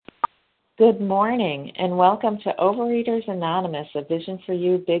Good morning, and welcome to Overeaters Anonymous, a Vision for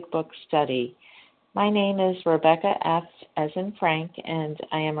You Big Book Study. My name is Rebecca F. as in Frank, and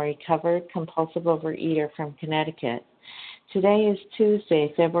I am a recovered compulsive overeater from Connecticut. Today is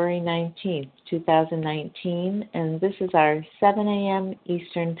Tuesday, February 19th, 2019, and this is our 7 a.m.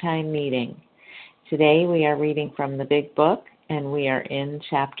 Eastern Time meeting. Today we are reading from the Big Book, and we are in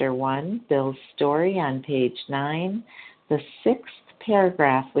Chapter 1, Bill's Story on page 9, the 6th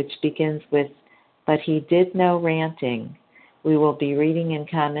paragraph, which begins with, "But he did no ranting." We will be reading and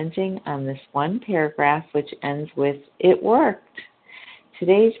commenting on this one paragraph, which ends with, "It worked."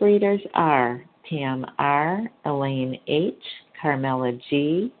 Today's readers are Pam R., Elaine H., Carmela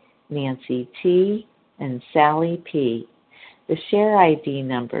G., Nancy T., and Sally P. The share ID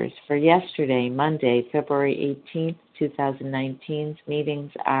numbers for yesterday, Monday, February 18th, 2019's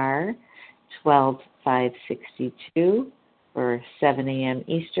meetings are 12562, for 7 a.m.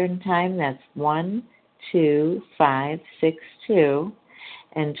 Eastern Time, that's 12562,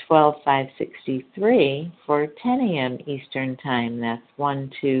 and 12563 for 10 a.m. Eastern Time, that's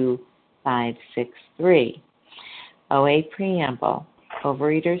 12563. OA Preamble.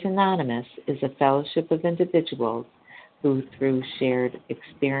 Overeaters Anonymous is a fellowship of individuals who, through shared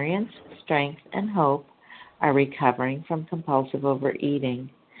experience, strength, and hope, are recovering from compulsive overeating.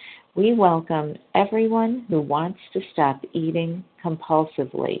 We welcome everyone who wants to stop eating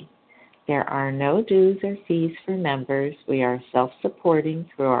compulsively. There are no dues or fees for members. We are self-supporting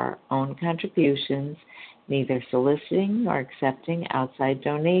through our own contributions, neither soliciting nor accepting outside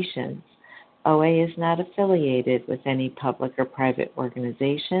donations. OA is not affiliated with any public or private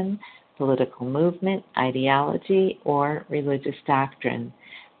organization, political movement, ideology, or religious doctrine.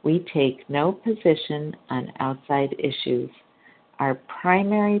 We take no position on outside issues. Our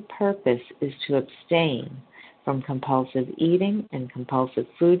primary purpose is to abstain from compulsive eating and compulsive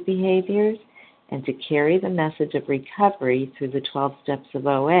food behaviors and to carry the message of recovery through the 12 steps of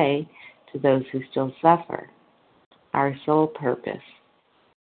OA to those who still suffer. Our sole purpose.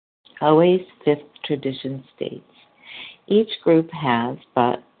 OA's fifth tradition states, each group has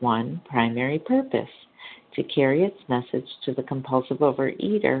but one primary purpose, to carry its message to the compulsive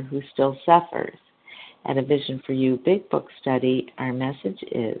overeater who still suffers. At a Vision for You Big Book Study, our message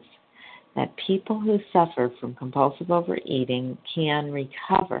is that people who suffer from compulsive overeating can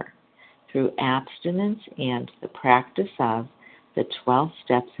recover through abstinence and the practice of the 12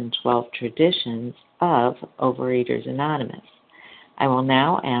 steps and 12 traditions of Overeaters Anonymous. I will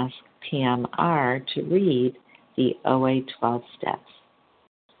now ask Pam R. to read the OA 12 steps.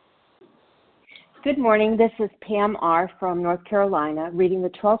 Good morning. This is Pam R. from North Carolina, reading the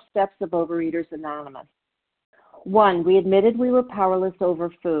 12 steps of Overeaters Anonymous. 1. We admitted we were powerless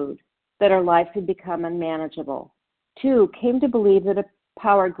over food, that our lives had become unmanageable. 2. Came to believe that a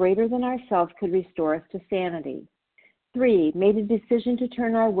power greater than ourselves could restore us to sanity. 3. Made a decision to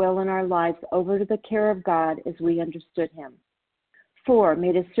turn our will and our lives over to the care of God as we understood Him. 4.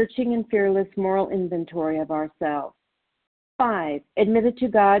 Made a searching and fearless moral inventory of ourselves. 5. Admitted to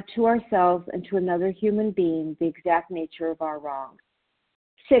God, to ourselves, and to another human being the exact nature of our wrongs.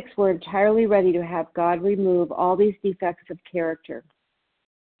 6. We're entirely ready to have God remove all these defects of character.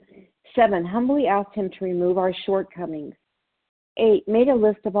 7. Humbly asked Him to remove our shortcomings. 8. Made a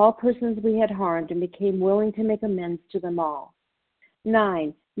list of all persons we had harmed and became willing to make amends to them all.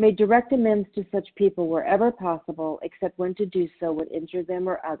 9. Made direct amends to such people wherever possible, except when to do so would injure them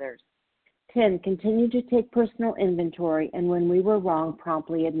or others. 10. Continued to take personal inventory, and when we were wrong,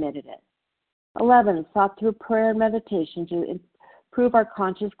 promptly admitted it. 11. Sought through prayer and meditation to improve our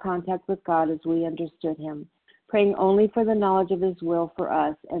conscious contact with God as we understood Him, praying only for the knowledge of His will for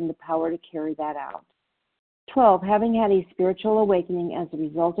us and the power to carry that out. 12. Having had a spiritual awakening as a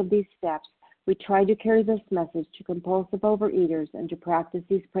result of these steps, we try to carry this message to compulsive overeaters and to practice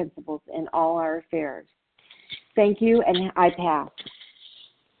these principles in all our affairs. Thank you, and I pass.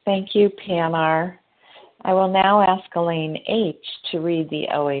 Thank you, Pam R. I will now ask Elaine H. to read the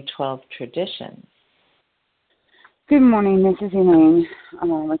OA 12 traditions. Good morning, this is Elaine. I'm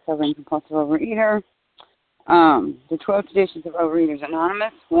a recovering compulsive overeater. The 12 traditions of Overeaters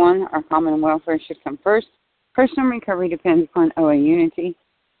Anonymous. 1. Our common welfare should come first. Personal recovery depends upon OA unity.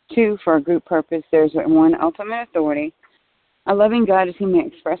 2. For a group purpose, there is one ultimate authority. A loving God as He may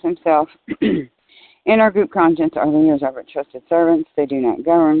express Himself. In our group conscience, our leaders are but trusted servants. They do not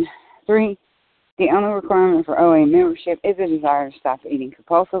govern. 3. The only requirement for OA membership is a desire to stop eating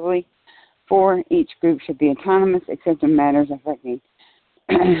compulsively. 4. Each group should be autonomous except in matters affecting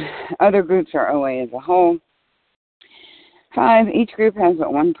other groups or OA as a whole. 5. Each group has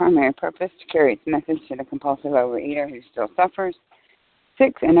but one primary purpose, to carry its message to the compulsive overeater who still suffers.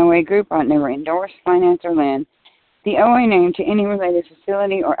 6, an OA group ought never endorse, finance, or lend the OA name to any related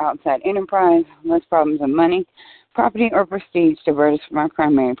facility or outside enterprise, unless problems of money, property, or prestige divert us from our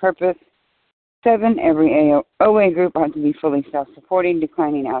primary purpose. 7, every OA group ought to be fully self-supporting,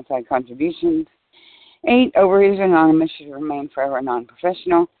 declining outside contributions. 8, Overeaters Anonymous should remain forever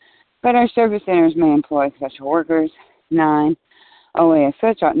non-professional, but our service centers may employ special workers. 9, OA as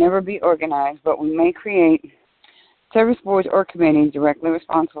such ought never be organized, but we may create service boards or committees directly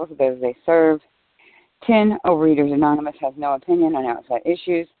responsible for those they serve. 10, Overeaters Anonymous has no opinion on outside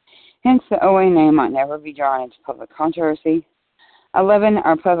issues, hence the OA name ought never be drawn into public controversy. 11,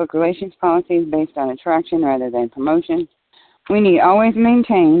 our public relations policy is based on attraction rather than promotion. We need always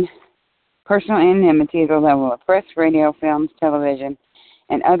maintain personal anonymity at the level of press, radio, films, television,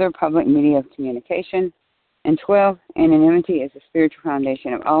 and other public media of communication. And 12, anonymity is the spiritual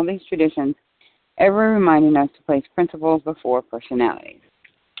foundation of all these traditions, ever reminding us to place principles before personalities.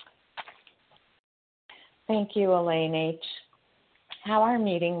 Thank you, Elaine H. How our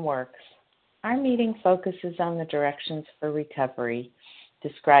meeting works. Our meeting focuses on the directions for recovery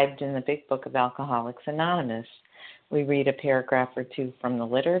described in the Big Book of Alcoholics Anonymous. We read a paragraph or two from the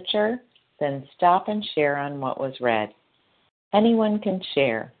literature, then stop and share on what was read. Anyone can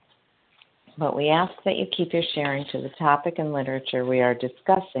share, but we ask that you keep your sharing to the topic and literature we are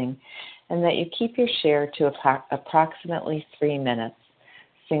discussing, and that you keep your share to approximately 3 minutes.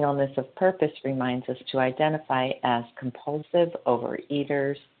 Singleness of purpose reminds us to identify as compulsive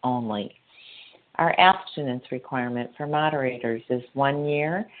overeaters only. Our abstinence requirement for moderators is 1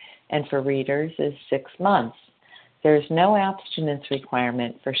 year, and for readers is 6 months. There is no abstinence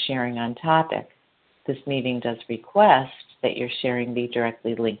requirement for sharing on topic. This meeting does request that your sharing be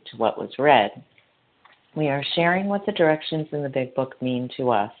directly linked to what was read. We are sharing what the directions in the Big Book mean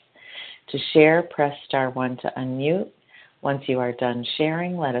to us. To share, press *1 to unmute. Once you are done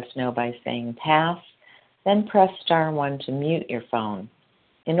sharing, let us know by saying pass, then press *1 to mute your phone.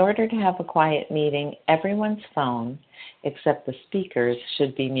 In order to have a quiet meeting, everyone's phone, except the speaker's,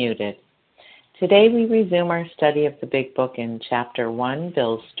 should be muted. Today we resume our study of the Big Book in Chapter 1,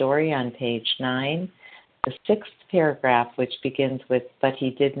 Bill's story on page 9, the 6th paragraph, which begins with, "But he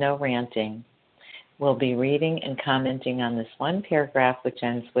did no ranting." We'll be reading and commenting on this one paragraph, which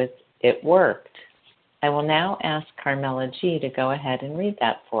ends with, "It worked." I will now ask Carmela G. to go ahead and read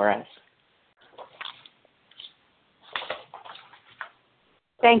that for us.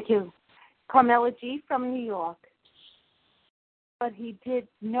 Thank you. Carmela G. from New York. But he did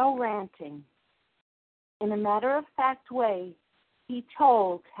no ranting. In a matter-of-fact way, he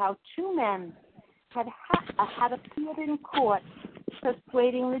told how 2 men had appeared in court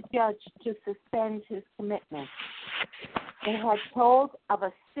persuading the judge to suspend his commitment. They had told of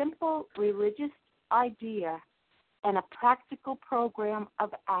a simple religious idea and a practical program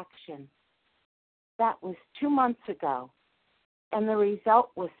of action. That was 2 months ago, and the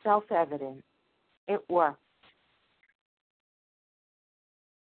result was self-evident. It worked.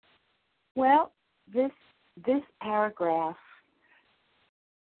 Well, this paragraph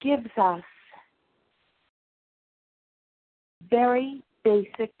gives us very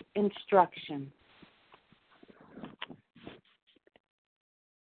basic instruction.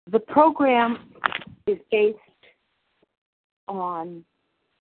 The program is based on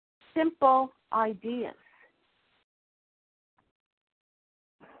simple ideas.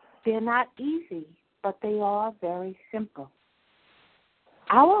 They're not easy, but they are very simple.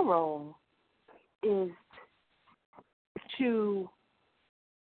 Our role is to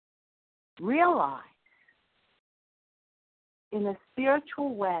realize in a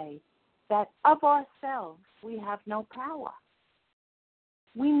spiritual way that of ourselves we have no power.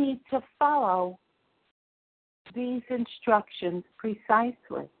 We need to follow these instructions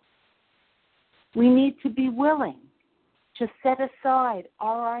precisely. We need to be willing to set aside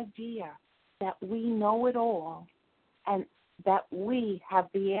our idea that we know it all and that we have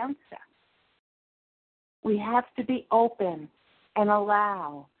the answer. We have to be open and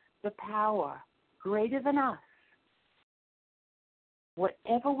allow the power greater than us,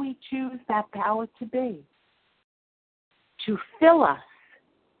 whatever we choose that power to be, to fill us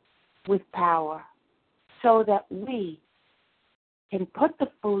with power so that we can put the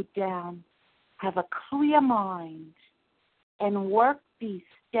food down, have a clear mind, and work these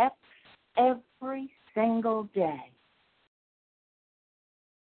steps every single day.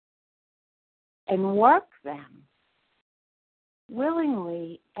 And work them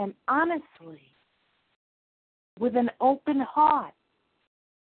willingly and honestly with an open heart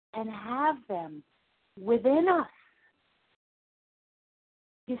and have them within us.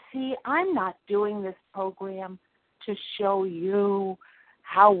 You see, I'm not doing this program to show you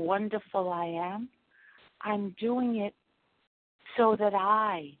how wonderful I am. I'm doing it so that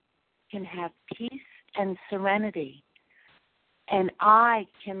I can have peace and serenity, and I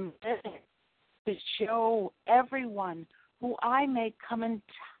can live it to show everyone who I may come in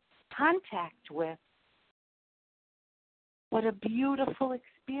contact with what a beautiful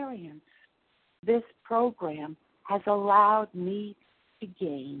experience this program has allowed me to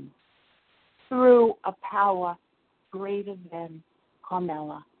gain through a power greater than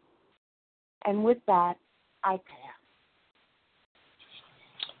Carmela. And with that, I pass.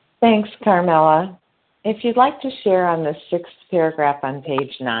 Thanks, Carmela. If you'd like to share on the 6th paragraph on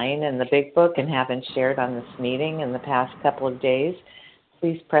page 9 in the Big Book and haven't shared on this meeting in the past couple of days,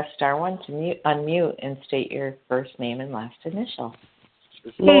 please press star 1 to unmute and state your first name and last initial.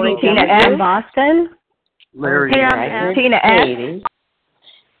 Katie, Tina M. Boston. Larry. Tina S. Katie.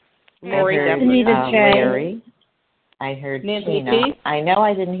 Lori W. Anita J. Larry. I heard Nancy Tina. P. I know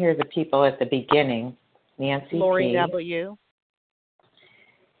I didn't hear the people at the beginning. Nancy Lori P. W.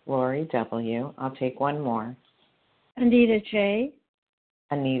 Lori W. I'll take one more. Anita J.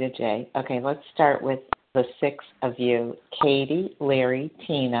 Anita J. Okay, let's start with the 6 of you. Katie, Larry,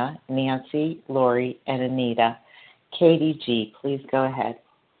 Tina, Nancy, Lori, and Anita. Katie G., please go ahead.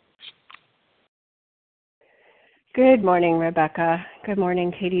 Good morning, Rebecca. Good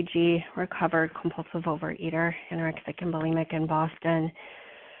morning, Katie G., recovered compulsive overeater, anorexic and bulimic in Boston.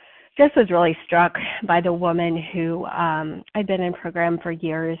 Just was really struck by the woman who I'd been in program for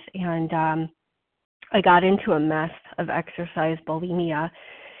years, and I got into a mess of exercise bulimia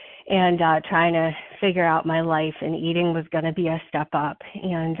and trying to figure out my life, and eating was going to be a step up.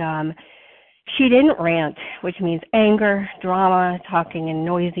 And she didn't rant, which means anger, drama, talking in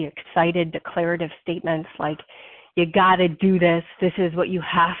noisy, excited, declarative statements like, you got to do this, this is what you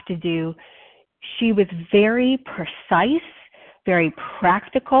have to do. She was very precise, very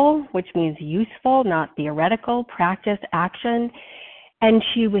practical, which means useful, not theoretical, practice, action. And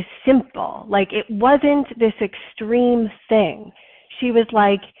she was simple. Like, it wasn't this extreme thing. She was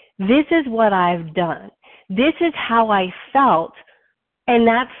like, this is what I've done. This is how I felt. And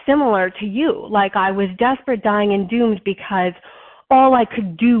that's similar to you. Like, I was desperate, dying, and doomed because all I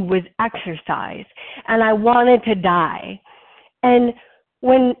could do was exercise, and I wanted to die. And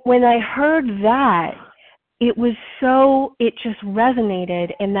when I heard that, it just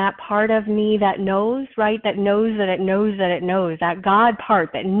resonated in that part of me that knows, right? That knows that it knows that it knows, that God part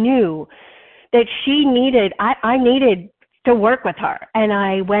that knew that I needed to work with her. And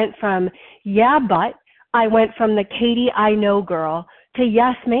I went from, I went from the Katie I know girl to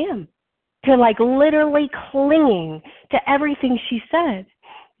yes, ma'am, to like literally clinging to everything she said.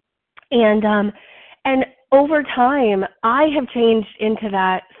 And over time, I have changed into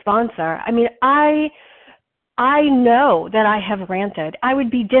that sponsor. I mean, I know that I have ranted. I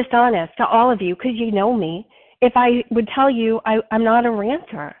would be dishonest to all of you because you know me if I would tell you I'm not a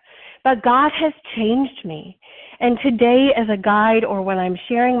ranter. But God has changed me. And today, as a guide or when I'm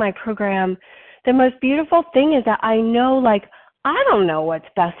sharing my program, the most beautiful thing is that I know, like, I don't know what's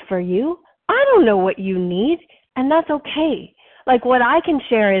best for you. I don't know what you need, and that's okay. Like, what I can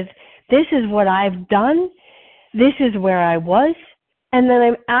share is, this is what I've done, this is where I was, and then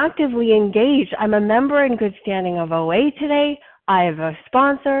I'm actively engaged. I'm a member in good standing of OA today. I have a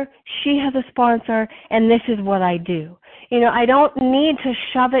sponsor, she has a sponsor, and this is what I do. You know, I don't need to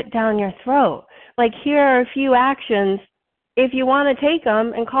shove it down your throat. Like, here are a few actions. If you want to take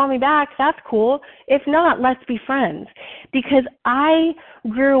them and call me back, that's cool. If not, let's be friends. Because I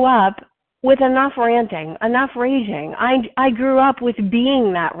grew up with enough ranting, enough raging. I grew up with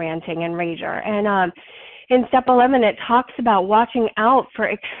being that ranting and rager. And in step 11, it talks about watching out for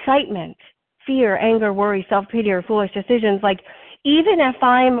excitement, fear, anger, worry, self-pity, or foolish decisions. Like, even if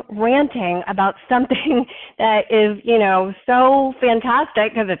I'm ranting about something that is, you know, so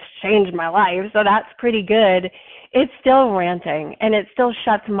fantastic because it's changed my life, so that's pretty good, it's still ranting, and it still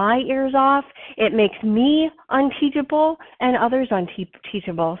shuts my ears off. It makes me unteachable and others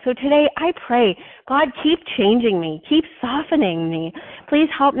unteachable. So today I pray, God, keep changing me, keep softening me. Please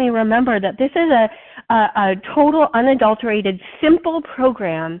help me remember that this is a total, unadulterated, simple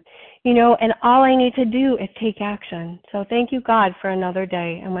program, you know, and all I need to do is take action. So thank you, God, for another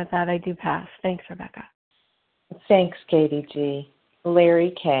day. And with that, I do pass. Thanks, Rebecca. Thanks, Katie G.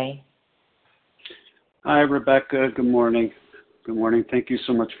 Larry K. Hi, Rebecca. Good morning. Good morning. Thank you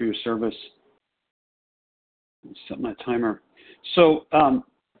so much for your service. Set my timer. So,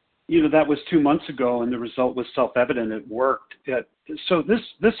 you know, that was 2 months ago, and the result was self-evident. It worked. So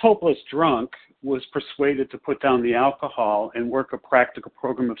this hopeless drunk was persuaded to put down the alcohol and work a practical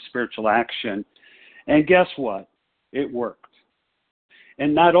program of spiritual action. And guess what? It worked.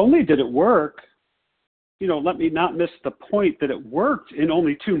 And not only did it work, let me not miss the point that it worked in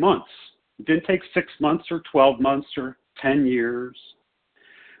only 2 months. It didn't take 6 months or 12 months or 10 years,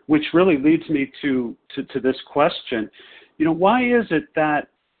 which really leads me to this question. Why is it that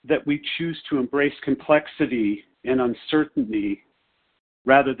we choose to embrace complexity and uncertainty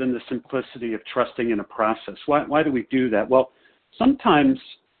rather than the simplicity of trusting in a process? Why do we do that? Well, sometimes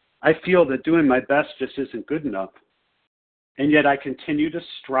I feel that doing my best just isn't good enough. And yet I continue to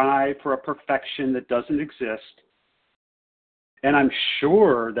strive for a perfection that doesn't exist. And I'm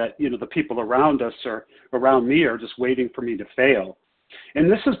sure that, the people around me are just waiting for me to fail.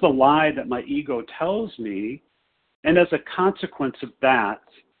 And this is the lie that my ego tells me. And as a consequence of that,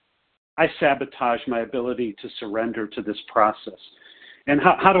 I sabotage my ability to surrender to this process. And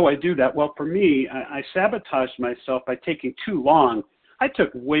how do I do that? Well, for me, I sabotaged myself by taking too long. I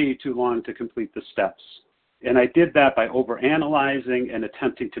took way too long to complete the steps. And I did that by overanalyzing and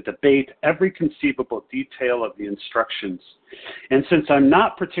attempting to debate every conceivable detail of the instructions. And since I'm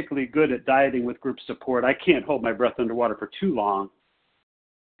not particularly good at dieting with group support, I can't hold my breath underwater for too long.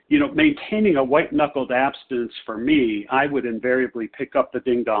 Maintaining a white-knuckled abstinence for me, I would invariably pick up the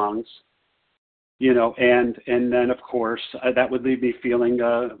ding-dongs, and then, of course, that would leave me feeling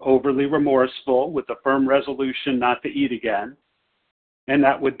overly remorseful with a firm resolution not to eat again. And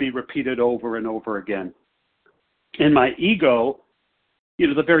that would be repeated over and over again. And my ego,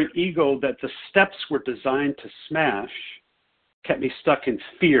 the very ego that the steps were designed to smash, kept me stuck in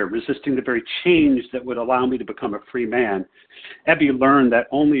fear, resisting the very change that would allow me to become a free man. Ebby learned that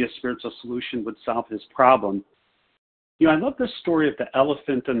only a spiritual solution would solve his problem. I love the story of the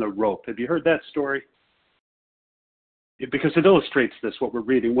elephant and the rope. Have you heard that story? Because it illustrates this, what we're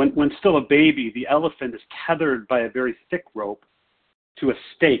reading. When still a baby, the elephant is tethered by a very thick rope to a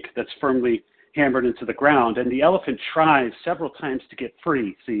stake that's firmly hammered into the ground, and the elephant tries several times to get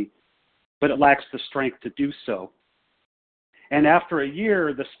free, but it lacks the strength to do so. And after a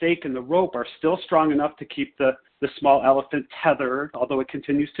year, the stake and the rope are still strong enough to keep the small elephant tethered, although it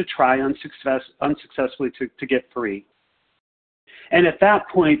continues to try unsuccessfully to get free. And at that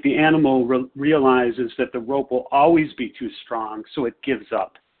point, the animal realizes that the rope will always be too strong, so it gives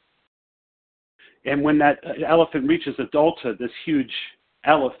up. And when that elephant reaches adulthood, this huge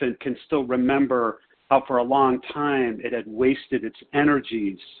elephant can still remember how for a long time it had wasted its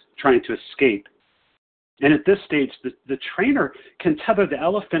energies trying to escape. And at this stage, the trainer can tether the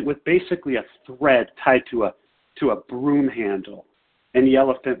elephant with basically a thread tied to a broom handle, and the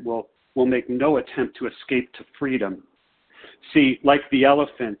elephant will make no attempt to escape to freedom. See, like the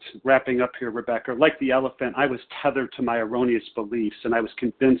elephant, wrapping up here, Rebecca, like the elephant, I was tethered to my erroneous beliefs, and I was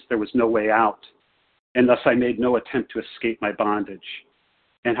convinced there was no way out, and thus I made no attempt to escape my bondage.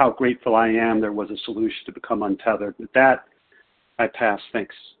 And how grateful I am there was a solution to become untethered. With that, I pass.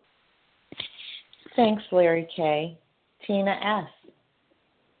 Thanks. Thanks, Larry K. Tina S.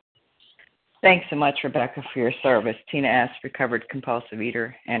 Thanks so much, Rebecca, for your service. Tina S., recovered compulsive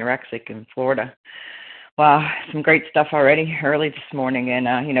eater, anorexic in Florida. Wow, some great stuff already early this morning,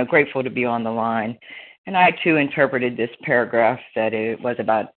 and, grateful to be on the line. And I, too, interpreted this paragraph that it was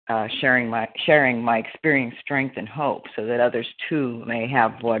about sharing my experience, strength, and hope so that others, too, may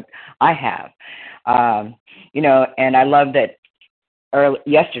have what I have. And I love that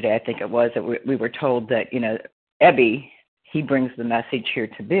yesterday, I think it was, that we were told that, Ebby, he brings the message here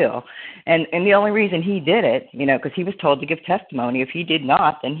to Bill. And the only reason he did it, because he was told to give testimony. If he did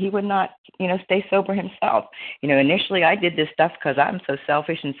not, then he would not, stay sober himself. Initially I did this stuff because I'm so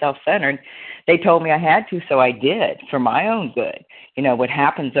selfish and self-centered. They told me I had to, so I did for my own good. What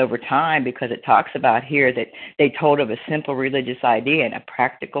happens over time, because it talks about here that they told of a simple religious idea and a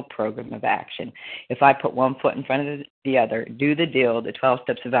practical program of action. If I put one foot in front of the other, do the deal, the 12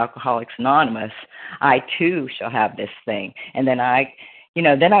 Steps of Alcoholics Anonymous, I too shall have this thing. And then I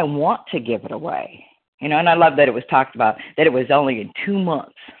want to give it away. And I love that it was talked about that it was only in 2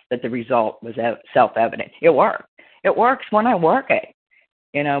 months that the result was self-evident. It worked. It works when I work it.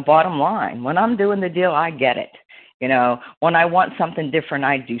 Bottom line, when I'm doing the deal, I get it. When I want something different,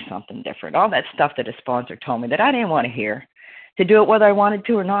 I do something different. All that stuff that a sponsor told me that I didn't want to hear, to do it whether I wanted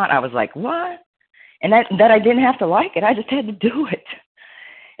to or not, I was like, what? And that I didn't have to like it. I just had to do it.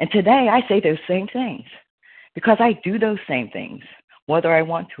 And today I say those same things because I do those same things, whether I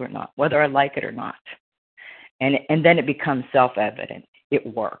want to or not, whether I like it or not. And then it becomes self-evident. It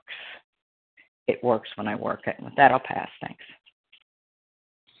works. It works when I work it. And with that, I'll pass. Thanks.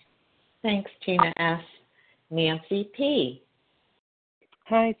 Thanks, Tina S. Nancy P.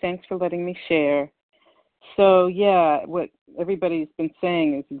 Hi, thanks for letting me share. So, yeah, what everybody's been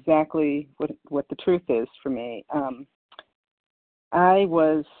saying is exactly what the truth is for me. I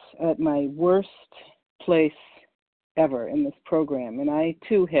was at my worst place ever in this program, and I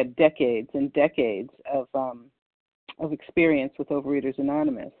too had decades and decades of experience with Overeaters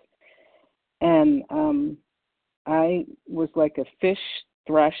Anonymous, and I was like a fish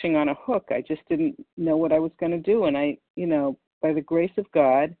thrashing on a hook. I just didn't know what I was going to do, and I, by the grace of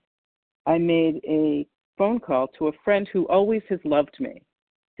God, I made a phone call to a friend who always has loved me,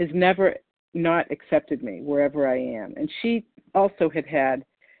 has never not accepted me wherever I am, and she also had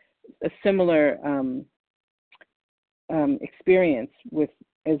a similar experience with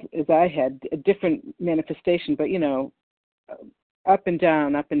as I had, a different manifestation, but up and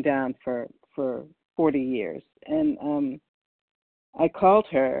down for 40 years. And I called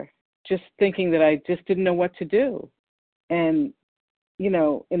her just thinking that I just didn't know what to do. And in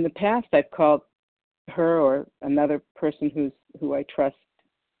the past I've called her or another person who I trust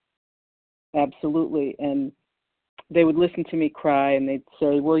absolutely, and they would listen to me cry, and they'd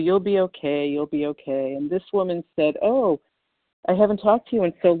say, well, you'll be okay. And this woman said, oh, I haven't talked to you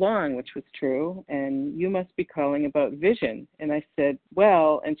in so long, which was true, and you must be calling about vision. And I said,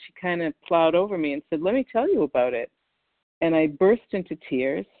 well, and she kind of plowed over me and said, let me tell you about it. And I burst into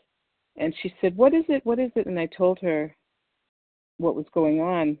tears, and she said, what is it? And I told her what was going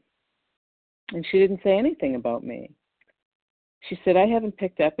on, and she didn't say anything about me. She said, I haven't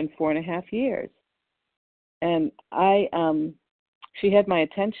picked up in 4.5 years. And she had my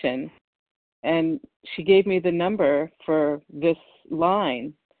attention, and she gave me the number for this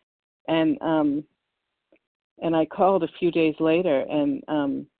line, and I called a few days later, and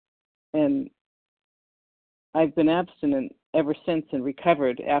I've been abstinent ever since and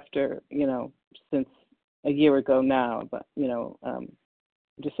recovered after, since a year ago now, but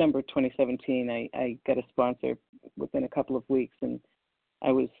December 2017, I got a sponsor within a couple of weeks, and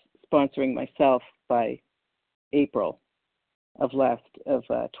I was sponsoring myself by April of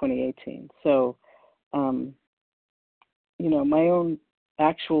 2018. So, my own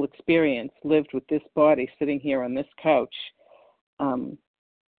actual experience lived with this body sitting here on this couch can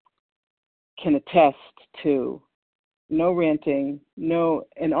attest to no ranting,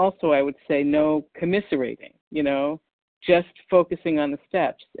 and also I would say no commiserating, just focusing on the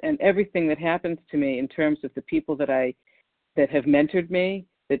steps, and everything that happens to me in terms of the people that have mentored me,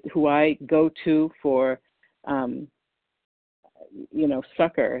 who I go to for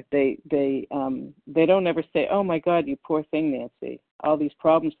succor. They don't ever say, oh my God, you poor thing, Nancy, all these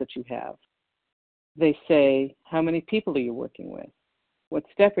problems that you have. They say, how many people are you working with? What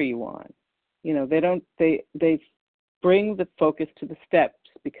step are you on? They bring the focus to the steps,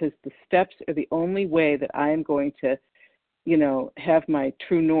 because the steps are the only way that I am going to, have my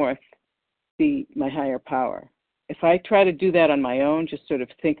true north be my higher power. If I try to do that on my own, just sort of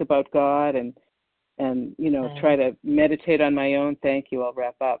think about God and try to meditate on my own, thank you, I'll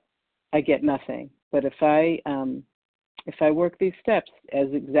wrap up, I get nothing. But if I work these steps as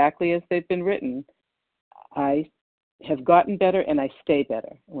exactly as they've been written, I have gotten better and I stay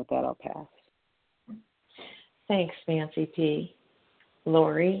better. And with that, I'll pass. Thanks, Nancy P.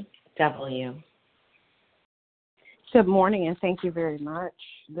 Lori W. Good morning, and thank you very much.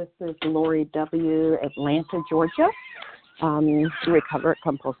 This is Lori W., Atlanta, Georgia, recovered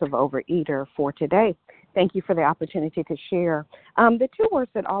compulsive overeater for today. Thank you for the opportunity to share. The two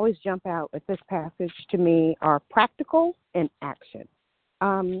words that always jump out at this passage to me are practical and action.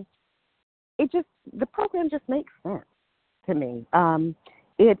 The program just makes sense to me.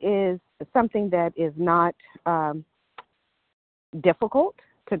 It is something that is not difficult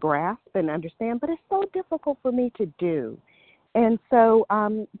to grasp and understand, but it's so difficult for me to do. And so,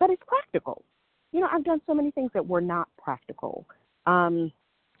 but it's practical. I've done so many things that were not practical.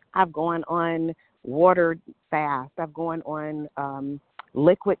 I've gone on water fast. I've gone on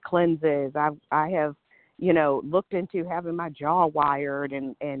liquid cleanses. I have, looked into having my jaw wired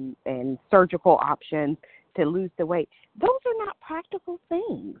and surgical options to lose the weight. Those are not practical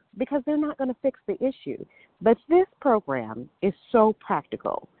things because they're not going to fix the issue. But this program is so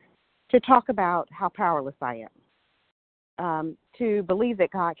practical to talk about how powerless I am, to believe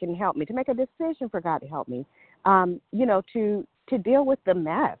that God can help me, to make a decision for God to help me, to deal with the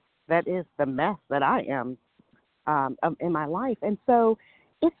mess that is the mess that I am in my life. And so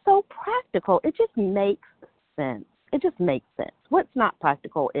it's so practical. It just makes sense. It just makes sense. What's not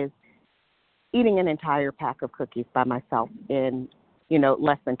practical is eating an entire pack of cookies by myself in,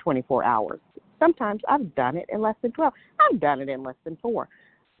 less than 24 hours. Sometimes I've done it in less than 12. I've done it in less than 4.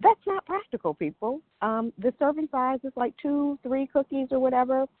 That's not practical, people. The serving size is like 2-3 cookies or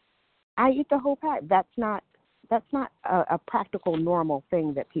whatever. I eat the whole pack. That's not a practical, normal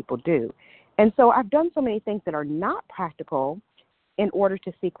thing that people do. And so I've done so many things that are not practical in order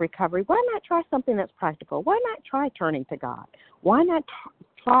to seek recovery. Why not try something that's practical? Why not try turning to God? Why not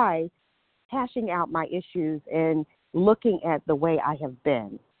try hashing out my issues and looking at the way I have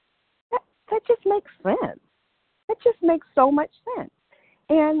been? That just makes sense. It just makes so much sense.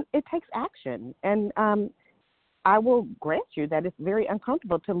 And it takes action. And I will grant you that it's very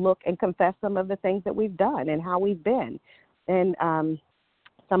uncomfortable to look and confess some of the things that we've done and how we've been. And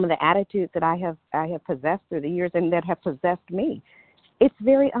some of the attitudes that I have possessed through the years and that have possessed me. It's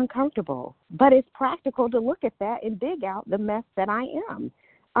very uncomfortable, but it's practical to look at that and dig out the mess that I am.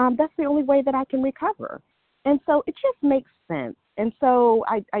 That's the only way that I can recover. And so it just makes sense. And so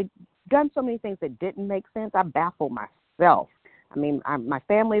I done so many things that didn't make sense. I baffle myself. I mean, my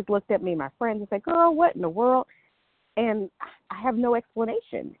family's looked at me, my friends, and said, girl, what in the world? And I have no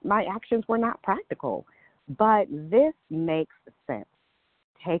explanation. My actions were not practical. But this makes sense.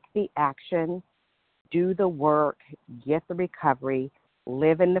 Take the action, do the work, get the recovery,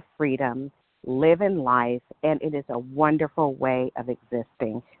 live in the freedom, live in life, and it is a wonderful way of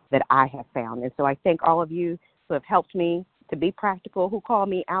existing that I have found. And so I thank all of you who have helped me to be practical, who call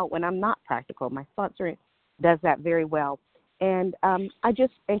me out when I'm not practical. My sponsor does that very well. And I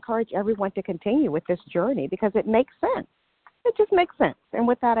just encourage everyone to continue with this journey because it makes sense. It just makes sense. And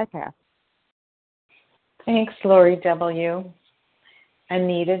with that, I pass. Thanks, Lori W.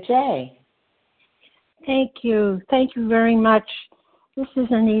 Anita J. Thank you. Thank you very much. This is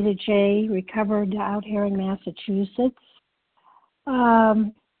Anita J., recovered out here in Massachusetts.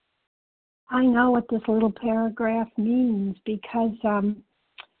 I know what this little paragraph means because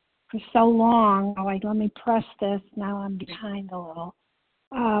for so long, let me press this, now I'm behind a little.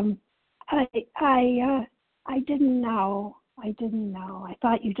 I didn't know. I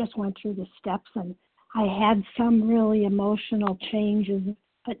thought you just went through the steps and I had some really emotional changes,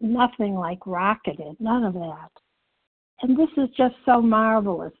 but nothing like rocketed, none of that. And this is just so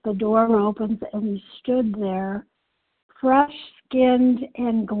marvelous. The door opens and he stood there, fresh-skinned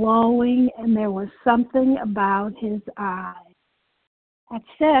and glowing, and there was something about his eyes. That's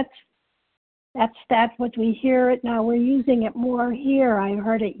it. That's what we hear it now. We're using it more here. I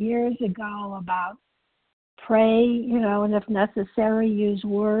heard it years ago about pray, and if necessary, use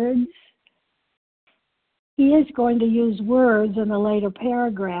words. He is going to use words in the later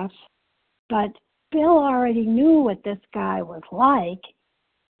paragraphs, but Bill already knew what this guy was like.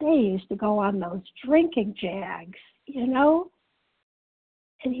 They used to go on those drinking jags, and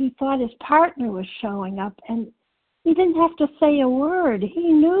he thought his partner was showing up, and he didn't have to say a word.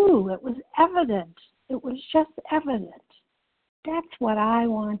 He knew. It was evident. It was just evident. That's what I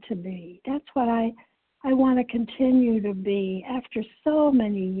want to be. That's what I want to continue to be after so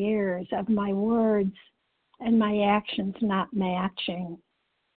many years of my words and my actions not matching.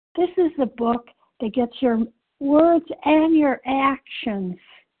 This is the book that gets your words and your actions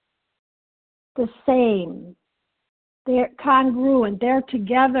the same. They're congruent. They're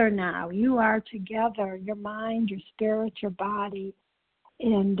together now. You are together, your mind, your spirit, your body.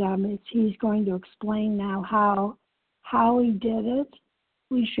 And he's going to explain now how he did it.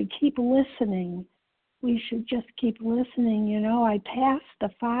 We should keep listening. We should just keep listening. I passed the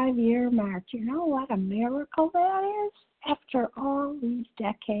 5-year mark. You know what a miracle that is after all these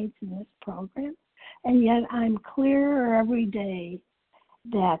decades in this program? And yet I'm clearer every day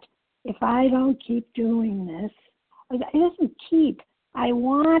that if I don't keep doing this, it doesn't keep. I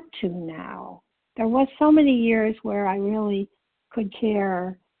want to now. There was so many years where I really could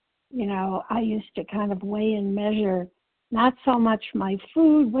care. I used to kind of weigh and measure not so much my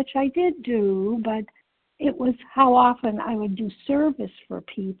food, which I did do, but it was how often I would do service for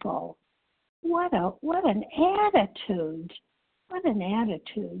people. What an attitude. What an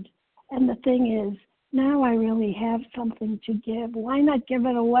attitude. And the thing is, now I really have something to give. Why not give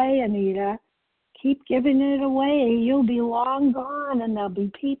it away, Anita? Keep giving it away. You'll be long gone, and there'll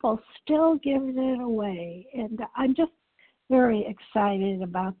be people still giving it away. And I'm just very excited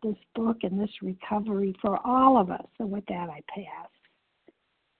about this book and this recovery for all of us. So with that, I pass.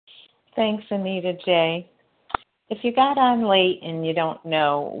 Thanks, Anita J. If you got on late and you don't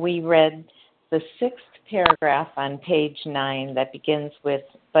know, we read the 6th paragraph on page 9 that begins with,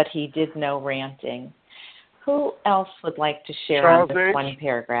 "But he did no ranting." Who else would like to share Charles on this H. one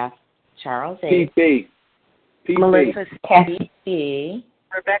paragraph? Charles H. PP. Melissa B.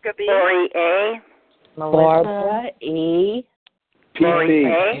 Rebecca B. Lori A. Melissa E.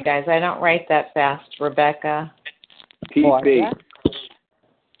 PP. You guys, I don't write that fast. Rebecca. PP.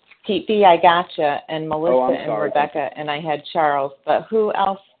 Pete B, I gotcha. And Melissa I'm and sorry. Rebecca, and I had Charles. But who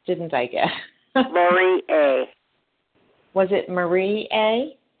else didn't I get? Lori A. Was it Marie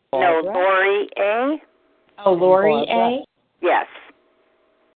A? No, Lori A. Oh, Lori A? Yes.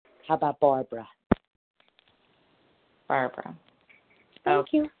 How about Barbara? Barbara. Thank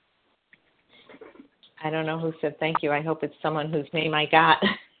you. I don't know who said thank you. I hope it's someone whose name I got.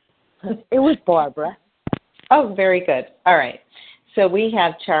 It was Barbara. Oh, very good. All right. So we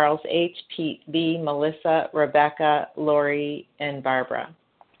have Charles H., Pete B., Melissa, Rebecca, Lori, and Barbara.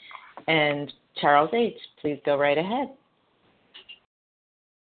 And Charles H., please go right ahead.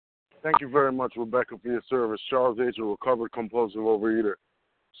 Thank you very much, Rebecca, for your service. Charles H., a recovered compulsive overeater.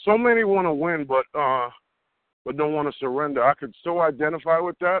 So many want to win, but don't want to surrender. I could so identify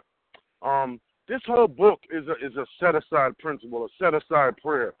with that. This whole book is a set-aside principle, a set-aside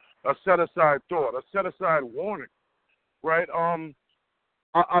prayer, a set-aside thought, a set-aside warning, right?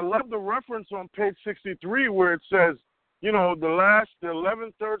 I love the reference on page 63 where it says, you know, the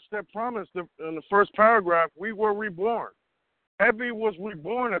 11th third step promise in the first paragraph, we were reborn. Ebby was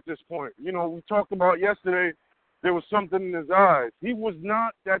reborn at this point. You know, we talked about yesterday, there was something in his eyes. He was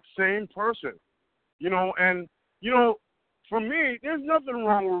not that same person, you know, and, you know, for me, there's nothing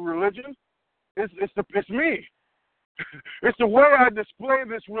wrong with religion. It's me. It's the way I display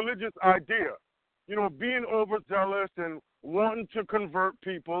this religious idea. You know, being overzealous and wanting to convert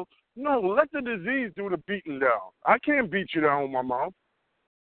people. No, let the disease do the beating down. I can't beat you down with my mouth.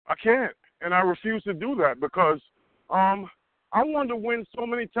 I can't. And I refuse to do that because I wanted to win so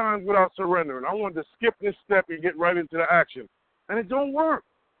many times without surrendering. I wanted to skip this step and get right into the action. And it don't work.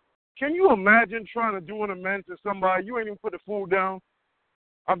 Can you imagine trying to do an amends to somebody? You ain't even put the food down.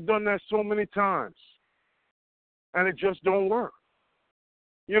 I've done that so many times. And it just don't work.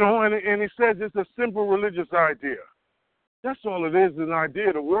 You know, and it says it's a simple religious idea. That's all it is, an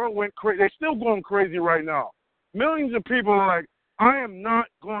idea. The world went crazy. They're still going crazy right now. Millions of people are like, I am not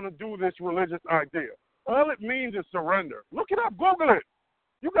going to do this religious idea. All it means is surrender. Look it up. Google it.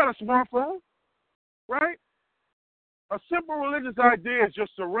 You got a smartphone, right? A simple religious idea is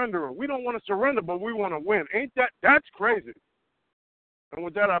just surrendering. We don't want to surrender, but we want to win. That's crazy. And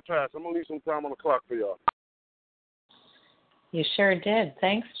with that, I pass. I'm going to leave some time on the clock for y'all. You sure did.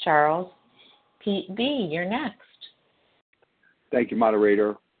 Thanks, Charles. Pete B., you're next. Thank you,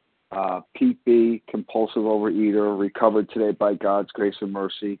 moderator. Pete B., compulsive overeater, recovered today by God's grace and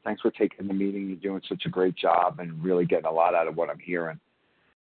mercy. Thanks for taking the meeting. You're doing such a great job and really getting a lot out of what I'm hearing.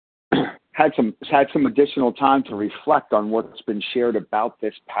 Had some additional time to reflect on what's been shared about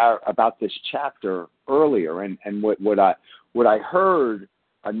this chapter earlier, and what I heard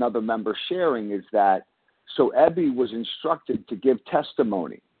another member sharing is that so Ebby was instructed to give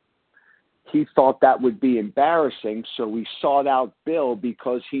testimony. He thought that would be embarrassing, so he sought out Bill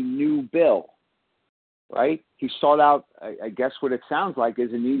because he knew Bill, right? He sought out, I guess what it sounds like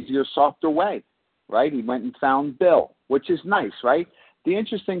is an easier, softer way, right? He went and found Bill, which is nice, right? The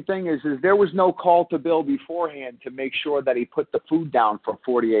interesting thing is there was no call to Bill beforehand to make sure that he put the food down for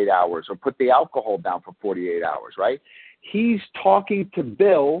 48 hours or put the alcohol down for 48 hours, right? He's talking to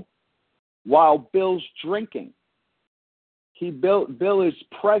Bill while Bill's drinking. Bill is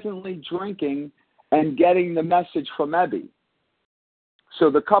presently drinking and getting the message from Ebby. So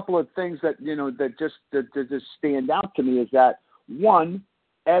the couple of things that just stand out to me is that one,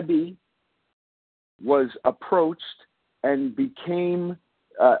 Ebby was approached and became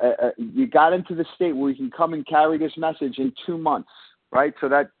you got into the state where you can come and carry this message in 2 months, right? So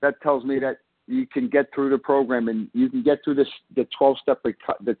that tells me that you can get through the program and you can get through the 12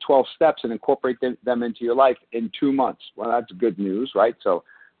 steps and incorporate them into your life in 2 months. Well, that's good news, right? So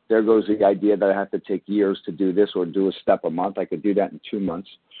there goes the idea that I have to take years to do this or do a step a month. I could do that in 2 months.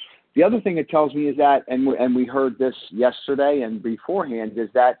 The other thing it tells me is that, and we heard this yesterday and beforehand, is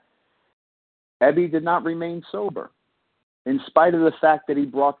that Ebby did not remain sober, in spite of the fact that he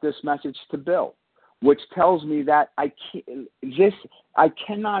brought this message to Bill, which tells me that I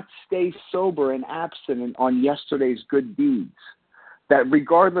cannot stay sober and abstinent on yesterday's good deeds. That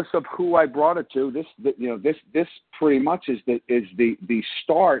regardless of who I brought it to, this pretty much is the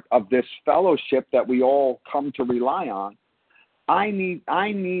start of this fellowship that we all come to rely on. I need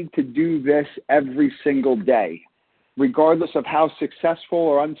to do this every single day, regardless of how successful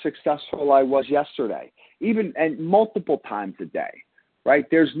or unsuccessful I was yesterday, even and multiple times a day. Right?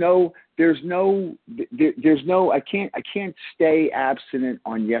 There's no I can't stay abstinent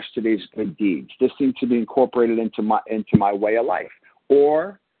on yesterday's good deeds. This needs to be incorporated into my way of life.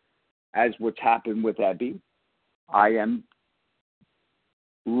 Or, as what's happened with Ebby, I am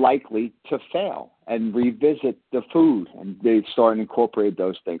likely to fail and revisit the food, and they start to incorporate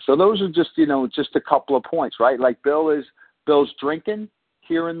those things. So those are just a couple of points, right? Like Bill's drinking,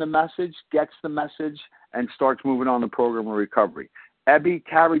 hearing the message, gets the message, and starts moving on the program of recovery. Ebby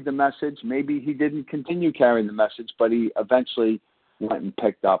carried the message. Maybe he didn't continue carrying the message, but he eventually went and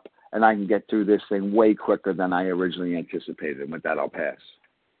picked up and I can get through this thing way quicker than I originally anticipated. And with that, I'll pass.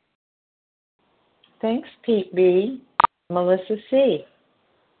 Thanks, Pete B. Melissa C.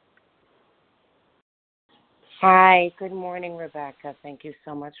 Hi, good morning, Rebecca. Thank you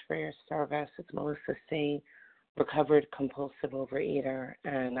so much for your service. It's Melissa C., recovered compulsive overeater.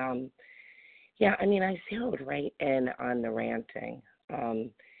 And I zeroed right in on the ranting.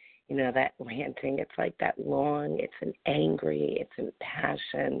 That ranting, it's like that long, it's an angry, it's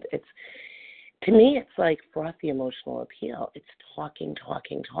impassioned. To me, it's like frothy emotional appeal. It's talking.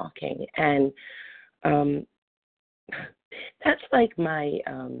 And that's like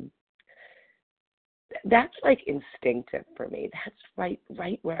that's like instinctive for me. That's right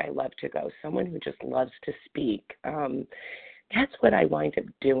where I love to go. Someone who just loves to speak. That's what I wind up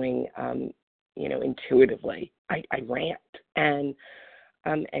doing, intuitively. I rant. And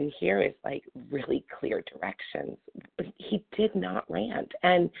here is like really clear directions. But he did not rant.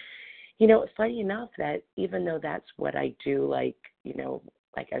 And, it's funny enough that even though that's what I do, like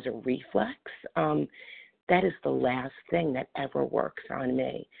as a reflex, that is the last thing that ever works on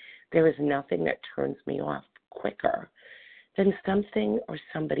me. There is nothing that turns me off quicker than something or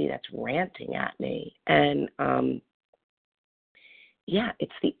somebody that's ranting at me. And,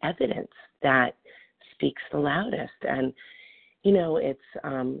 it's the evidence that speaks the loudest. And, it's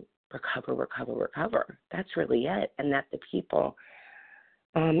recover. That's really it. And that the people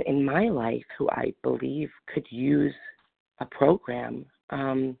in my life who I believe could use a program,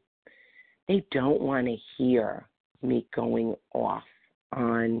 they don't want to hear me going off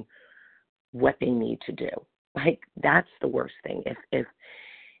on what they need to do. Like, that's the worst thing.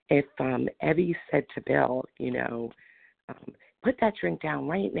 If Evie said to Bill, put that drink down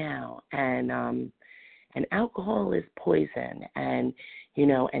right now, and alcohol is poison, and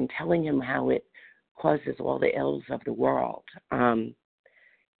telling him how it causes all the ills of the world,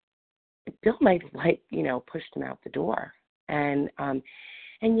 Bill might pushed him out the door, and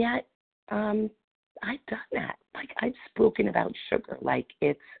yet I've done that. Like, I've spoken about sugar like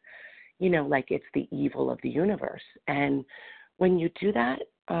it's the evil of the universe. And when you do that,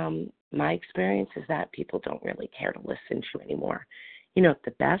 my experience is that people don't really care to listen to you anymore.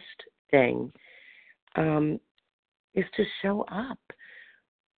 The best thing is to show up.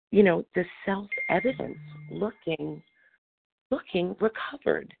 The self-evidence, looking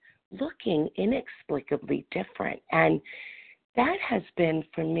recovered, looking inexplicably different. And that has been,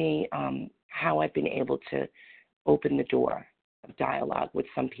 for me, how I've been able to open the door of dialogue with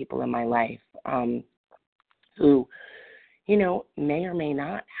some people in my life who, may or may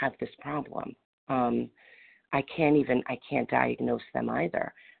not have this problem. I can't diagnose them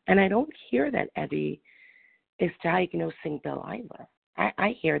either. And I don't hear that Eddie is diagnosing Bill either.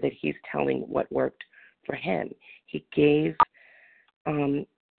 I hear that he's telling what worked for him. He gave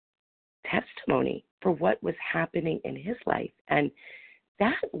testimony for what was happening in his life. And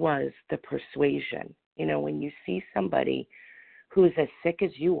that was the persuasion. When you see somebody who is as sick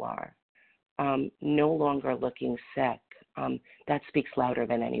as you are, no longer looking sick, that speaks louder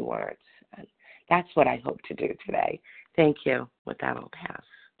than any words. And that's what I hope to do today. Thank you. With that, I'll pass.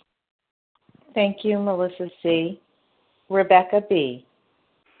 Thank you, Melissa C. Rebecca B.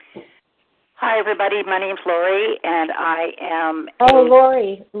 Hi, everybody. My name's Lori, and I am...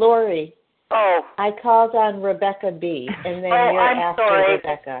 Lori. Oh. I called on Rebecca B, and then you're I'm after sorry.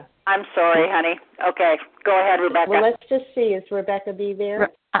 Rebecca. I'm sorry, honey. Okay, go ahead, Rebecca. Well, let's just see. Is Rebecca B there?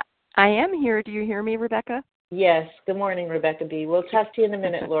 I am here. Do you hear me, Rebecca? Yes. Good morning, Rebecca B. We'll talk to you in a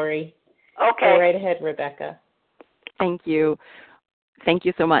minute, Lori. Okay. Go right ahead, Rebecca. Thank you. Thank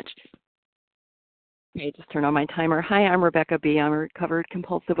you so much. Okay, just turn on my timer. Hi, I'm Rebecca B. I'm a recovered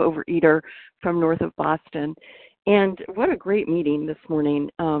compulsive overeater from north of Boston. And what a great meeting this morning.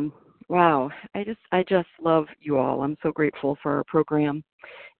 Wow, I just love you all. I'm so grateful for our program.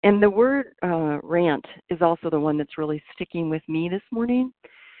 And the word rant is also the one that's really sticking with me this morning.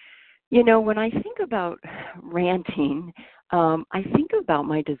 When I think about ranting, I think about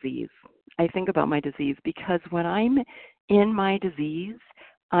my disease. Because when I'm in my disease,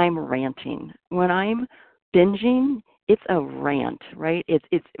 I'm ranting. When I'm binging, it's a rant, right?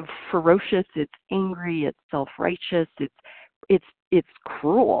 It's ferocious, it's angry, it's self-righteous, it's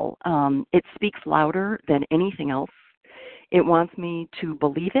cruel. It speaks louder than anything else. It wants me to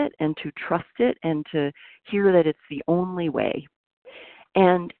believe it and to trust it and to hear that it's the only way.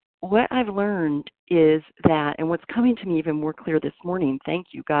 And what I've learned is that, and what's coming to me even more clear this morning, thank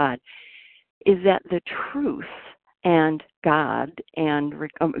you, God, is that the truth and God and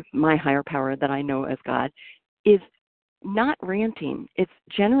my higher power that I know as God is not ranting. It's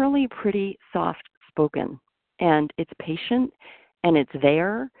generally pretty soft spoken, and it's patient, and it's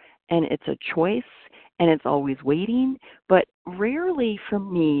there, and it's a choice, and it's always waiting, but rarely for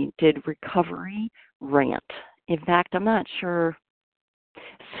me did recovery rant. In fact, I'm not sure.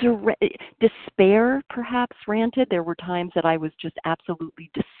 Despair perhaps ranted. There were times that I was just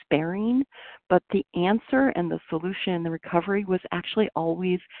absolutely despairing, but the answer and the solution, the recovery was actually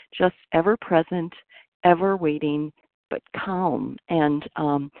always just ever present, ever waiting, but calm. And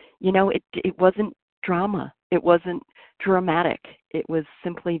it wasn't drama. It wasn't dramatic. It was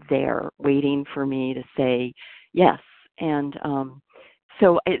simply there waiting for me to say yes. And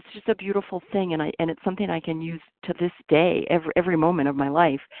so it's just a beautiful thing, and it's something I can use to this day, every moment of my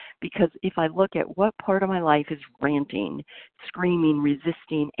life, because if I look at what part of my life is ranting, screaming,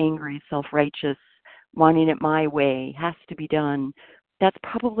 resisting, angry, self-righteous, wanting it my way, has to be done, that's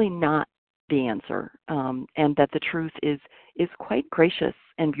probably not the answer, and that the truth is quite gracious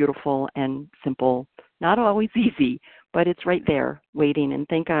and beautiful and simple, not always easy, but it's right there waiting, and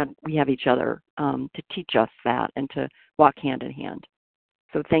thank God we have each other to teach us that and to walk hand in hand.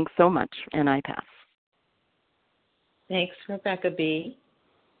 So thanks so much, and I pass. Thanks, Rebecca B.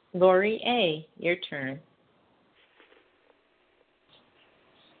 Lori A., your turn.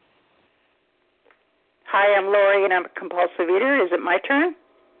 Hi, I'm Lori, and I'm a compulsive eater. Is it my turn?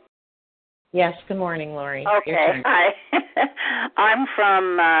 Yes, good morning, Lori. Okay, hi. I'm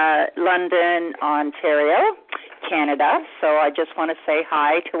from London, Ontario, Canada, so I just want to say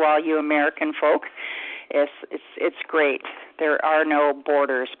hi to all you American folk. It's great. There are no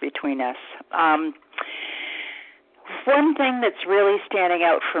borders between us. One thing that's really standing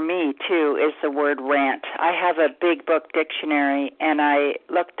out for me, too, is the word rant. I have a big book dictionary, and I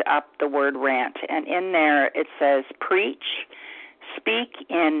looked up the word rant, and in there it says preach, speak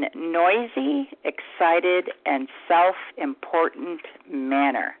in noisy, excited, and self-important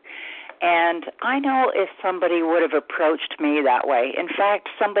manner. And I know if somebody would have approached me that way. In fact,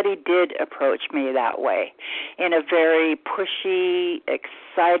 somebody did approach me that way in a very pushy,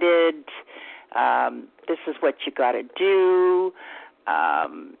 excited, this is what you got to do,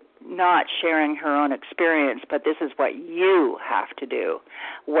 not sharing her own experience, but this is what you have to do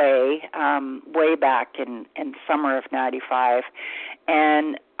way back in summer of 95.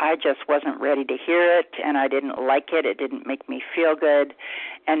 And I just wasn't ready to hear it, and I didn't like it. It didn't make me feel good.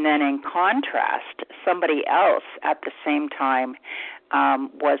 And then in contrast, somebody else at the same time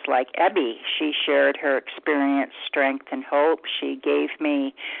was like Ebby. She shared her experience, strength, and hope. She gave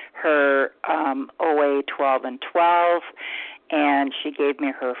me her OA 12 and 12, and she gave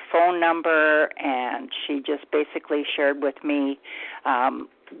me her phone number, and she just basically shared with me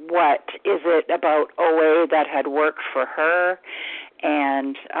what is it about OA that had worked for her.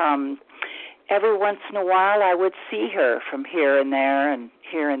 And every once in a while I would see her from here and there and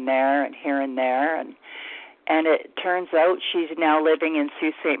here and there and here and there, and it turns out she's now living in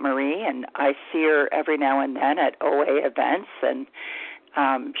Sault Ste. Marie, and I see her every now and then at OA events, and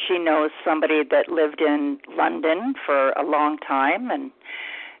she knows somebody that lived in London for a long time, and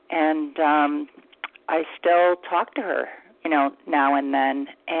I still talk to her, now and then,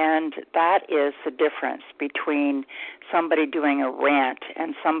 and that is the difference between somebody doing a rant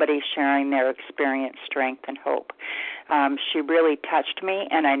and somebody sharing their experience, strength, and hope. She really touched me,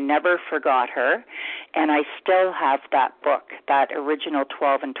 and I never forgot her, and I still have that book, that original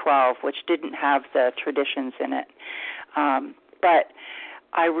 12 and 12, which didn't have the traditions in it. But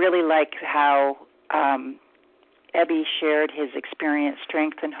I really like how Ebby shared his experience,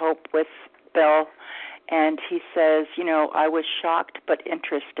 strength, and hope with Bill. And he says, I was shocked but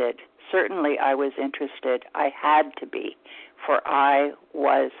interested. Certainly I was interested. I had to be, for I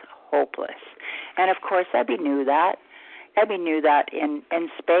was hopeless. And, of course, Ebby knew that. Ebby knew that in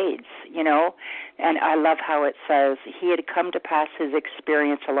spades, And I love how it says, he had come to pass his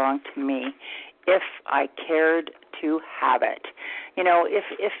experience along to me if I cared to have it.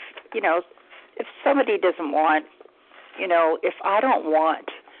 If somebody doesn't want, if I don't want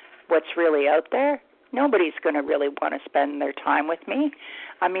what's really out there, nobody's going to really want to spend their time with me.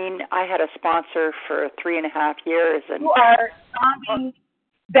 I mean, I had a sponsor for 3.5 years. And you are zombies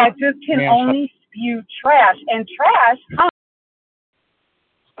that just can only spew trash. And trash.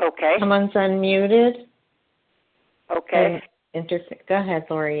 Okay. Someone's unmuted. Okay. Go ahead,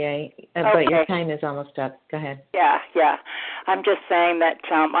 Lori A. But Okay. your time is almost up. Go ahead. Yeah. I'm just saying that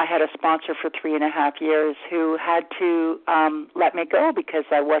I had a sponsor for 3.5 years who had to let me go because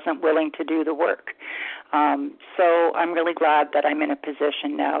I wasn't willing to do the work. So I'm really glad that I'm in a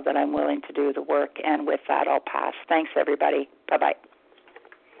position now that I'm willing to do the work. And with that, I'll pass. Thanks, everybody. Bye-bye.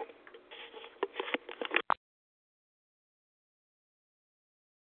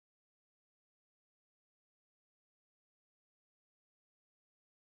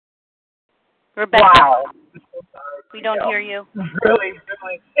 Rebecca. Wow. We don't hear you. Really.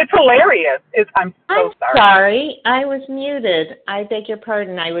 It's hilarious. I'm so sorry. Sorry, I was muted. I beg your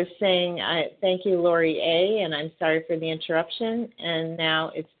pardon. I was saying thank you, Lori A., and I'm sorry for the interruption. And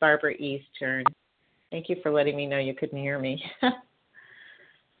now it's Barbara E.'s turn. Thank you for letting me know you couldn't hear me.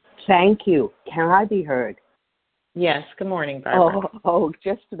 Thank you. Can I be heard? Yes. Good morning, Barbara. Oh,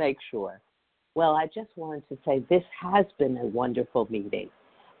 just to make sure. Well, I just wanted to say this has been a wonderful meeting.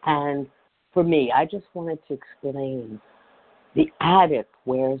 And for me, I just wanted to explain the addict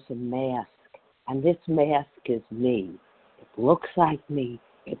wears a mask, and this mask is me. It looks like me,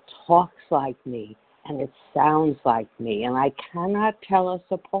 it talks like me, and it sounds like me, and I cannot tell us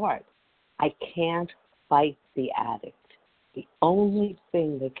apart. I can't fight the addict. The only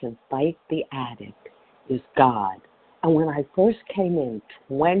thing that can fight the addict is God. And when I first came in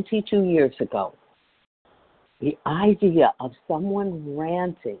 22 years ago, the idea of someone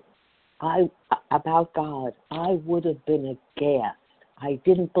ranting about God, I would have been aghast. I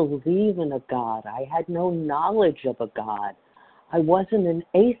didn't believe in a God. I had no knowledge of a God. I wasn't an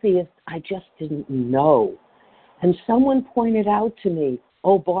atheist. I just didn't know. And someone pointed out to me,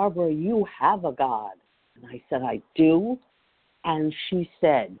 "Oh, Barbara, you have a God." And I said, "I do." And she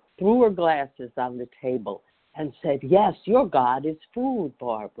said, threw her glasses on the table and said, "Yes, your God is food,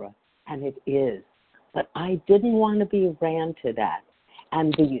 Barbara." And it is. But I didn't want to be ranted at.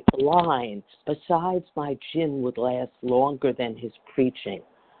 And the line, "Besides, my gin would last longer than his preaching."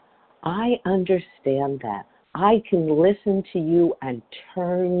 I understand that. I can listen to you and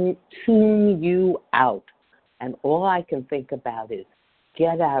tune you out. And all I can think about is,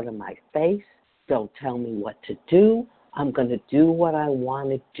 get out of my face. Don't tell me what to do. I'm going to do what I want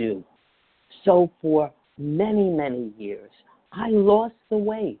to do. So for many, many years, I lost the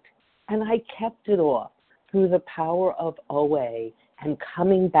weight, and I kept it off through the power of OA and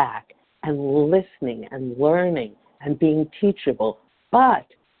coming back and listening and learning and being teachable. But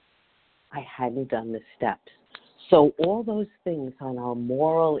I hadn't done the steps. So all those things on our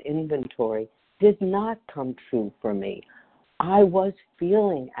moral inventory did not come true for me. I was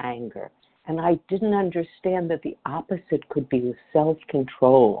feeling anger, and I didn't understand that the opposite could be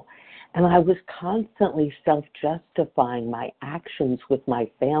self-control. And I was constantly self-justifying my actions with my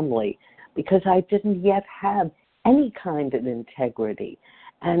family because I didn't yet have any kind of integrity.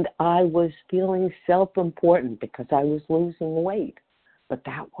 And I was feeling self-important because I was losing weight. But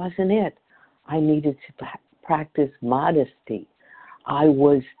that wasn't it. I needed to practice modesty. I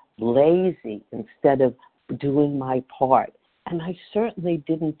was lazy instead of doing my part. And I certainly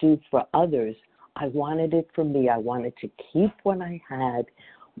didn't do for others. I wanted it for me. I wanted to keep what I had,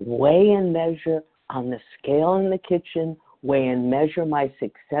 weigh and measure on the scale in the kitchen, weigh and measure my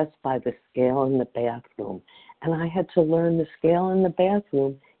success by the scale in the bathroom. And I had to learn the scale in the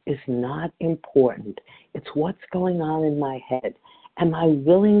bathroom is not important. It's what's going on in my head. Am I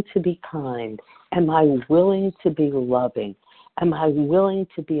willing to be kind? Am I willing to be loving? Am I willing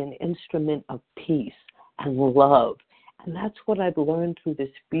to be an instrument of peace and love? And that's what I've learned through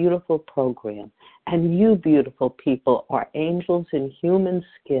this beautiful program. And you beautiful people are angels in human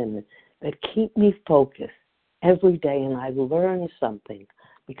skin that keep me focused every day. And I learn something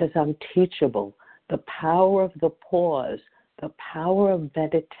because I'm teachable. The power of the pause, the power of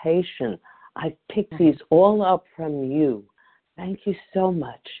meditation. I picked these all up from you. Thank you so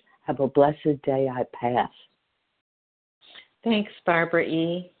much. Have a blessed day. I pass. Thanks, Barbara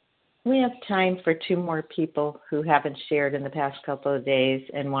E. We have time for two more people who haven't shared in the past couple of days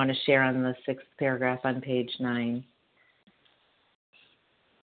and want to share on the 6th paragraph on page 9.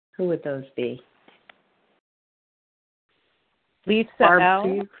 Who would those be? Lisa Barb L.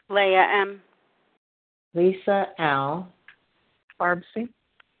 C. Leah M. Lisa L. Barb C.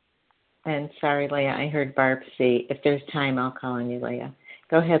 And sorry, Leah, I heard Barb C. If there's time, I'll call on you, Leah.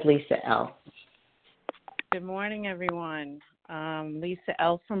 Go ahead, Lisa L. Good morning, everyone. Lisa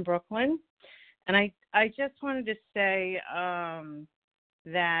L. from Brooklyn. And I just wanted to say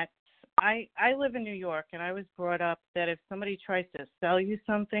that I live in New York, and I was brought up that if somebody tries to sell you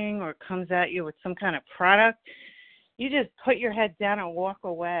something or comes at you with some kind of product, you just put your head down and walk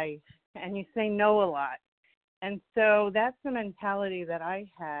away, and you say no a lot. And so that's the mentality that I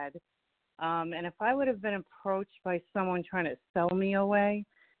had. And if I would have been approached by someone trying to sell me away,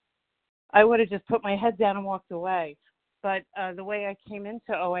 I would have just put my head down and walked away. But the way I came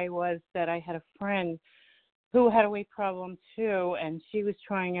into OA was that I had a friend who had a weight problem too, and she was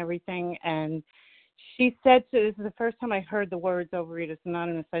trying everything. And she said to, this is the first time I heard the words Overeaters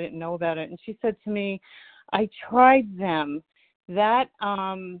Anonymous. I didn't know about it. And she said to me, I tried them. That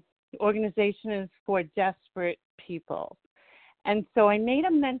organization is for desperate people. And so I made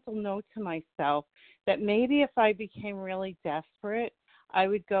a mental note to myself that maybe if I became really desperate, I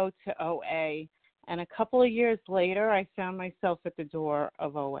would go to OA. And a couple of years later, I found myself at the door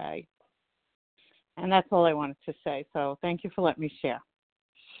of OA. And that's all I wanted to say. So thank you for letting me share.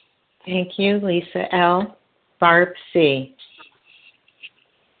 Thank you, Lisa L. Barb C.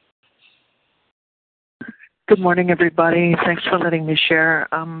 Good morning, everybody. Thanks for letting me share.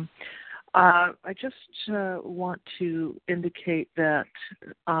 I just want to indicate that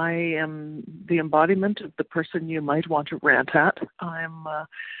I am the embodiment of the person you might want to rant at. I'm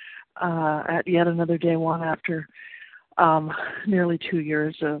at yet another day one after nearly 2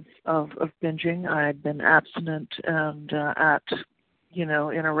 years of binging. I'd been abstinent and in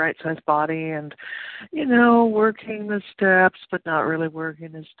a right-sized body and, working the steps, but not really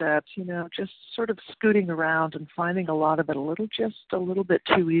working the steps, just sort of scooting around and finding a lot of it just a little bit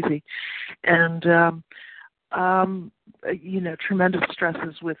too easy. And, tremendous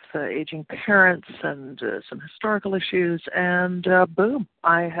stresses with aging parents and some historical issues. And boom,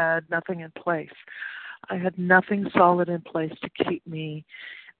 I had nothing in place. I had nothing solid in place to keep me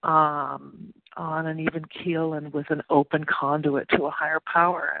on an even keel and with an open conduit to a higher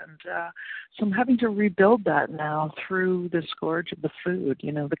power. And so I'm having to rebuild that now through the scourge of the food,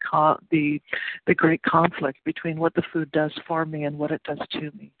 the great conflict between what the food does for me and what it does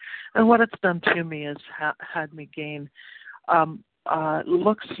to me. And what it's done to me is had me gain,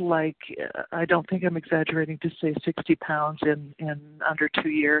 looks like, I don't think I'm exaggerating to say 60 pounds in under 2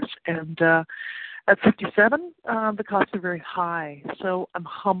 years. And at 57, the costs are very high. So I'm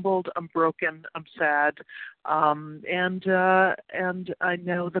humbled, I'm broken, I'm sad, and I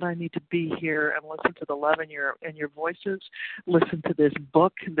know that I need to be here and listen to the love in your voices, listen to this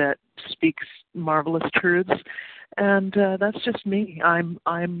book that speaks marvelous truths, and that's just me. I'm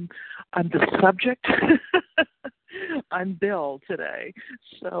the subject. I'm Bill today,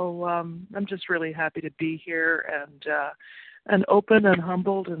 so I'm just really happy to be here and open and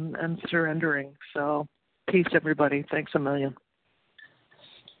humbled and surrendering. So peace, everybody. Thanks a million.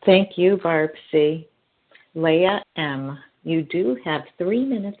 Thank you, Barb C. Leah M., you do have 3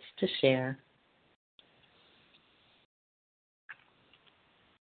 minutes to share.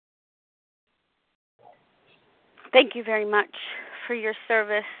 Thank you very much for your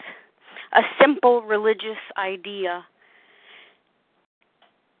service. A simple religious idea.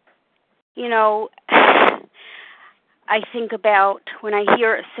 I think about, when I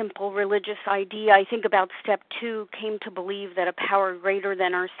hear a simple religious idea, I think about step 2, came to believe that a power greater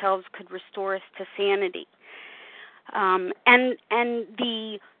than ourselves could restore us to sanity. And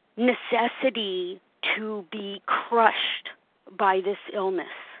the necessity to be crushed by this illness.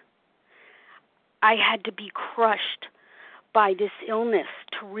 I had to be crushed by this illness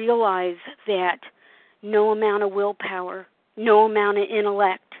to realize that no amount of willpower, no amount of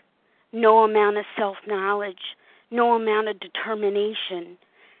intellect, no amount of self-knowledge, no amount of determination,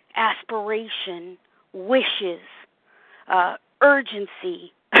 aspiration, wishes,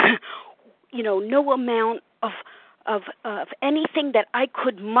 urgency, no amount of anything that I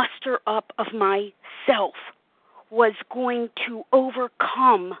could muster up of myself was going to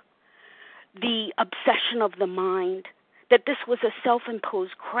overcome the obsession of the mind, that this was a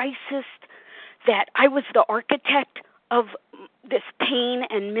self-imposed crisis, that I was the architect of this pain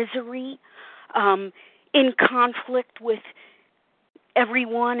and misery, in conflict with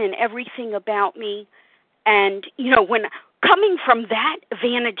everyone and everything about me. And, when coming from that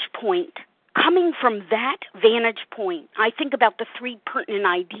vantage point, I think about the 3 pertinent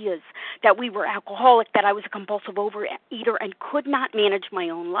ideas: that we were alcoholic, that I was a compulsive overeater and could not manage my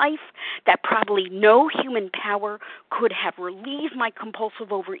own life, that probably no human power could have relieved my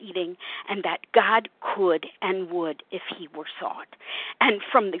compulsive overeating, and that God could and would if he were sought. And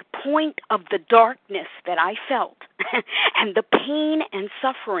from the point of the darkness that I felt and the pain and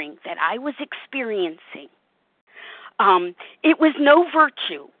suffering that I was experiencing, it was no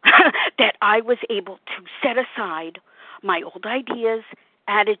virtue that I was able to set aside my old ideas,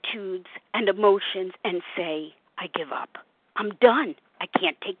 attitudes, and emotions and say, I give up. I'm done. I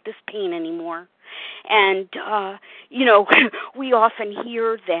can't take this pain anymore. And, we often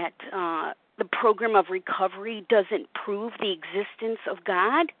hear that the program of recovery doesn't prove the existence of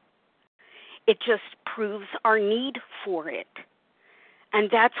God. It just proves our need for it. And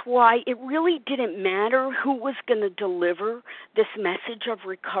that's why it really didn't matter who was going to deliver this message of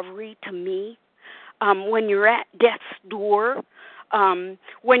recovery to me. When you're at death's door,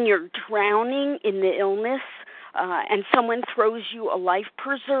 when you're drowning in the illness, and someone throws you a life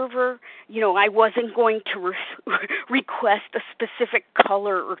preserver, I wasn't going to request a specific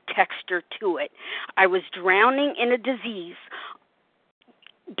color or texture to it. I was drowning in a disease,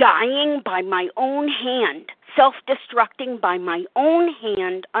 dying by my own hand, self-destructing by my own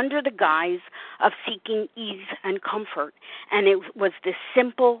hand under the guise of seeking ease and comfort. And it was this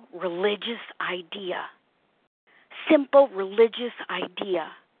simple religious idea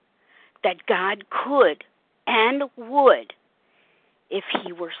that God could and would if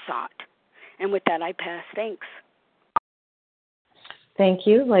he were sought. And with that, I pass. Thanks. Thank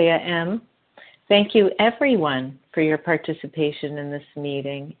you, Leah M. Thank you, everyone, for your participation in this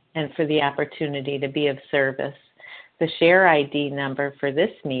meeting and for the opportunity to be of service. The share ID number for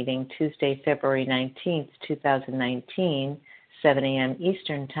this meeting, Tuesday, February 19th, 2019, 7 a.m.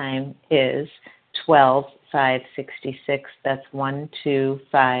 Eastern Time, is 12566. That's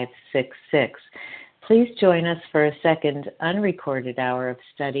 12566. Please join us for a second unrecorded hour of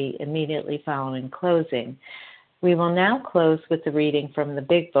study immediately following closing. We will now close with the reading from the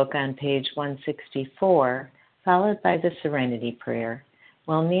Big Book on page 164, followed by the Serenity Prayer.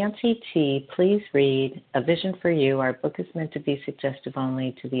 Will Nancy T. please read A Vision for You? Our book is meant to be suggestive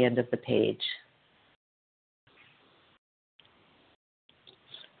only to the end of the page.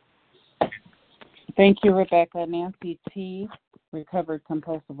 Thank you, Rebecca. Nancy T., recovered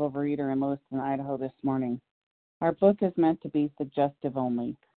compulsive overeater in Lewiston, Idaho this morning. Our book is meant to be suggestive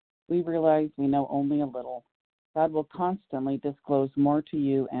only. We realize we know only a little. God will constantly disclose more to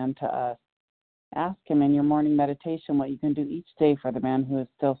you and to us. Ask him in your morning meditation what you can do each day for the man who is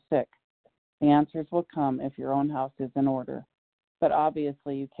still sick. The answers will come if your own house is in order. But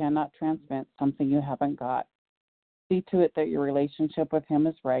obviously you cannot transmit something you haven't got. See to it that your relationship with him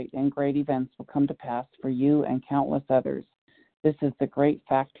is right, and great events will come to pass for you and countless others. This is the great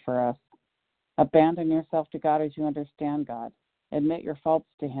fact for us. Abandon yourself to God as you understand God. Admit your faults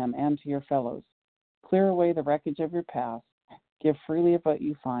to him and to your fellows. Clear away the wreckage of your past. Give freely of what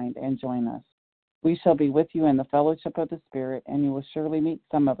you find, and join us. We shall be with you in the fellowship of the Spirit, and you will surely meet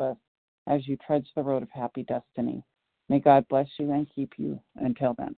some of us as you trudge the road of happy destiny. May God bless you and keep you until then.